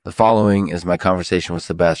The following is my conversation with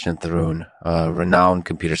Sebastian Thrun, a renowned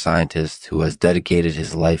computer scientist who has dedicated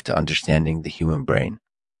his life to understanding the human brain.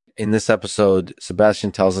 In this episode,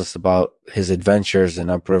 Sebastian tells us about his adventures in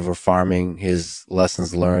upriver farming, his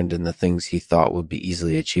lessons learned, and the things he thought would be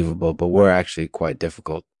easily achievable, but were actually quite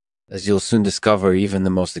difficult. As you'll soon discover, even the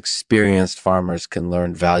most experienced farmers can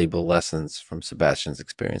learn valuable lessons from Sebastian's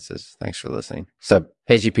experiences. Thanks for listening. Seb,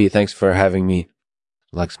 hey GP, thanks for having me.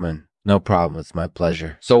 Lexman, no problem, it's my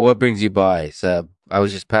pleasure. So what brings you by, Seb? I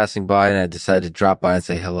was just passing by and I decided to drop by and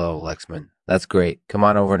say hello, Lexman. That's great. Come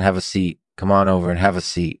on over and have a seat.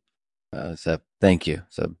 Seb, thank you.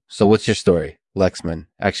 So what's your story, Lexman?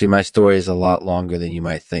 Actually, my story is a lot longer than you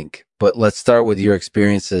might think. But let's start with your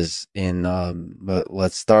experiences in upriver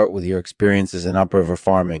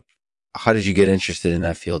farming. How did you get interested in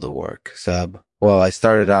that field of work, Seb? Well, I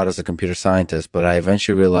started out as a computer scientist, but I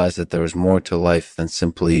eventually realized that there was more to life than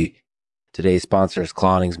simply today's sponsor is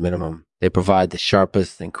Clowning's Minimum. They provide the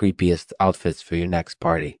sharpest and creepiest outfits for your next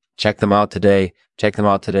party. Check them out today.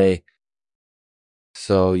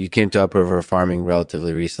 So you came to upriver farming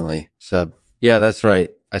relatively recently, Seb? Yeah, that's right.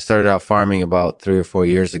 I started out farming about 3 or 4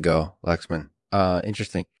 years ago, Lexman.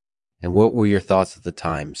 Interesting. And what were your thoughts at the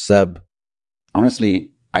time, Seb?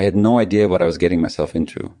 Honestly, I had no idea what I was getting myself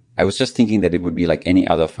into. I was just thinking that it would be like any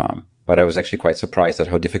other farm, but I was actually quite surprised at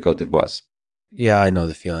how difficult it was. Yeah, I know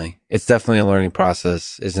the feeling. It's definitely a learning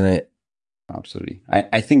process, isn't it? Absolutely.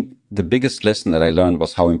 I think the biggest lesson that I learned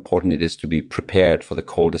was how important it is to be prepared for the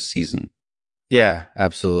coldest season. Yeah,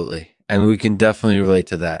 absolutely. And we can definitely relate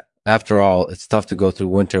to that. After all, it's tough to go through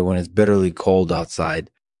winter when it's bitterly cold outside.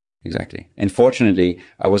 Exactly. And fortunately,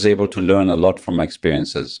 I was able to learn a lot from my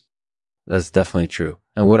experiences. That's definitely true.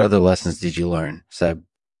 And what other lessons did you learn, Seb?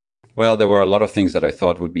 Well, there were a lot of things that I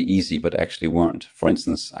thought would be easy, but actually weren't. For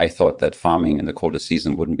instance, I thought that farming in the coldest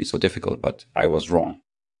season wouldn't be so difficult, but I was wrong.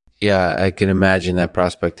 Yeah, I can imagine that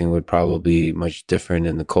prospecting would probably be much different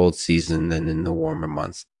in the cold season than in the warmer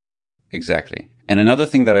months. Exactly. And another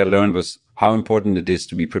thing that I learned was how important it is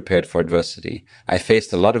to be prepared for adversity. I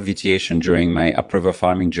faced a lot of vitiation during my upriver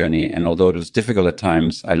farming journey, and although it was difficult at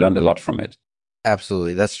times, I learned a lot from it.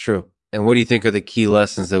 Absolutely, that's true. And what do you think are the key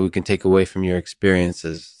lessons that we can take away from your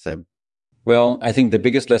experiences, Seb? Well, I think the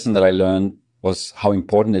biggest lesson that I learned was how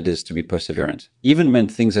important it is to be perseverant. Even when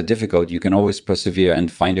things are difficult, you can always persevere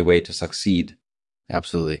and find a way to succeed.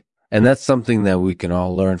 Absolutely. And that's something that we can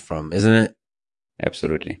all learn from, isn't it?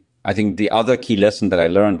 Absolutely. I think the other key lesson that I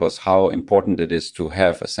learned was how important it is to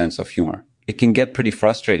have a sense of humor. It can get pretty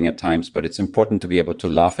frustrating at times, but it's important to be able to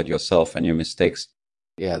laugh at yourself and your mistakes.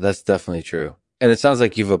 Yeah, that's definitely true. And it sounds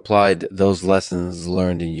like you've applied those lessons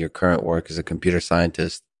learned in your current work as a computer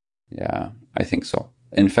scientist. Yeah, I think so.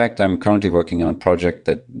 In fact, I'm currently working on a project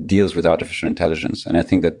that deals with artificial intelligence. And I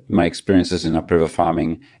think that my experiences in upriver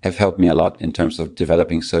farming have helped me a lot in terms of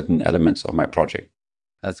developing certain elements of my project.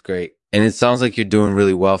 That's great. And it sounds like you're doing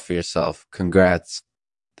really well for yourself. Congrats.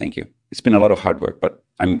 Thank you. It's been a lot of hard work, but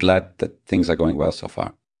I'm glad that things are going well so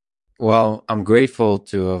far. Well, I'm grateful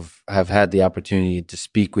to have had the opportunity to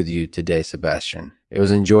speak with you today, Sebastian. It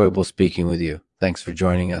was enjoyable speaking with you. Thanks for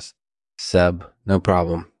joining us. Seb, no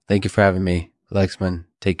problem. Thank you for having me. Lexman,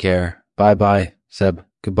 take care. Bye-bye. Seb,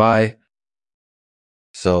 goodbye.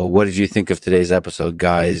 So what did you think of today's episode,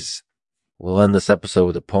 guys? We'll end this episode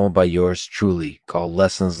with a poem by yours truly called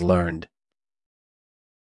Lessons Learned.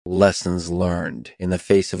 Lessons learned in the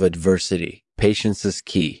face of adversity. Patience is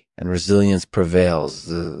key and resilience prevails.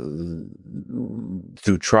 Through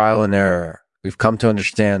trial and error, we've come to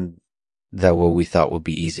understand that what we thought would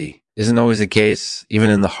be easy isn't always the case. Even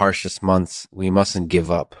in the harshest months, we mustn't give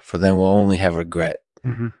up, for then we'll only have regret.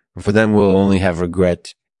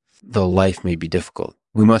 Though life may be difficult.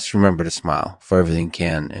 We must remember to smile, for everything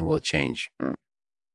can and will change.